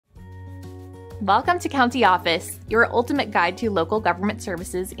Welcome to County Office, your ultimate guide to local government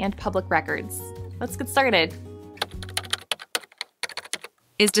services and public records. Let's get started.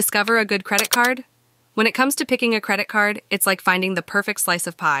 Is Discover a good credit card? When it comes to picking a credit card, it's like finding the perfect slice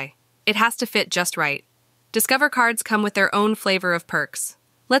of pie. It has to fit just right. Discover cards come with their own flavor of perks.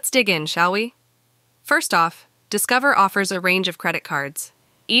 Let's dig in, shall we? First off, Discover offers a range of credit cards.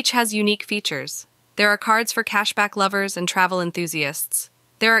 Each has unique features. There are cards for cashback lovers and travel enthusiasts.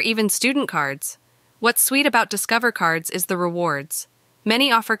 There are even student cards. What's sweet about Discover cards is the rewards.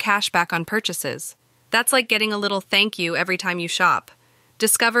 Many offer cashback on purchases. That's like getting a little thank you every time you shop.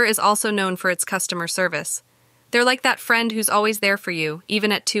 Discover is also known for its customer service. They're like that friend who's always there for you,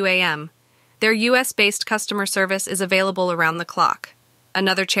 even at 2 a.m. Their US-based customer service is available around the clock.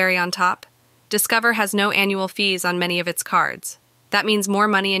 Another cherry on top? Discover has no annual fees on many of its cards. That means more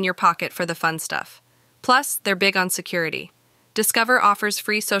money in your pocket for the fun stuff. Plus, they're big on security. Discover offers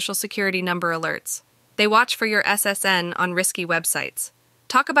free Social Security number alerts. They watch for your SSN on risky websites.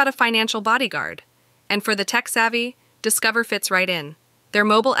 Talk about a financial bodyguard. And for the tech-savvy, Discover fits right in. Their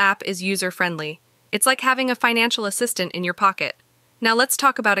mobile app is user-friendly. It's like having a financial assistant in your pocket. Now let's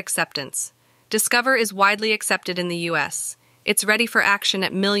talk about acceptance. Discover is widely accepted in the US. It's ready for action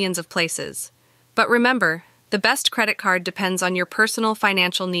at millions of places. But remember, the best credit card depends on your personal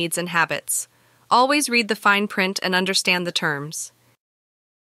financial needs and habits. Always read the fine print and understand the terms.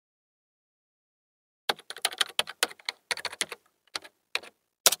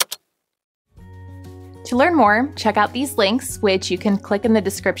 To learn more, check out these links, which you can click in the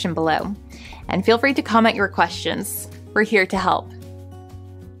description below. And feel free to comment your questions. We're here to help.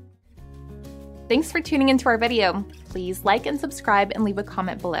 Thanks for tuning into our video. Please like and subscribe and leave a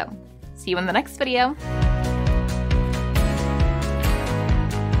comment below. See you in the next video.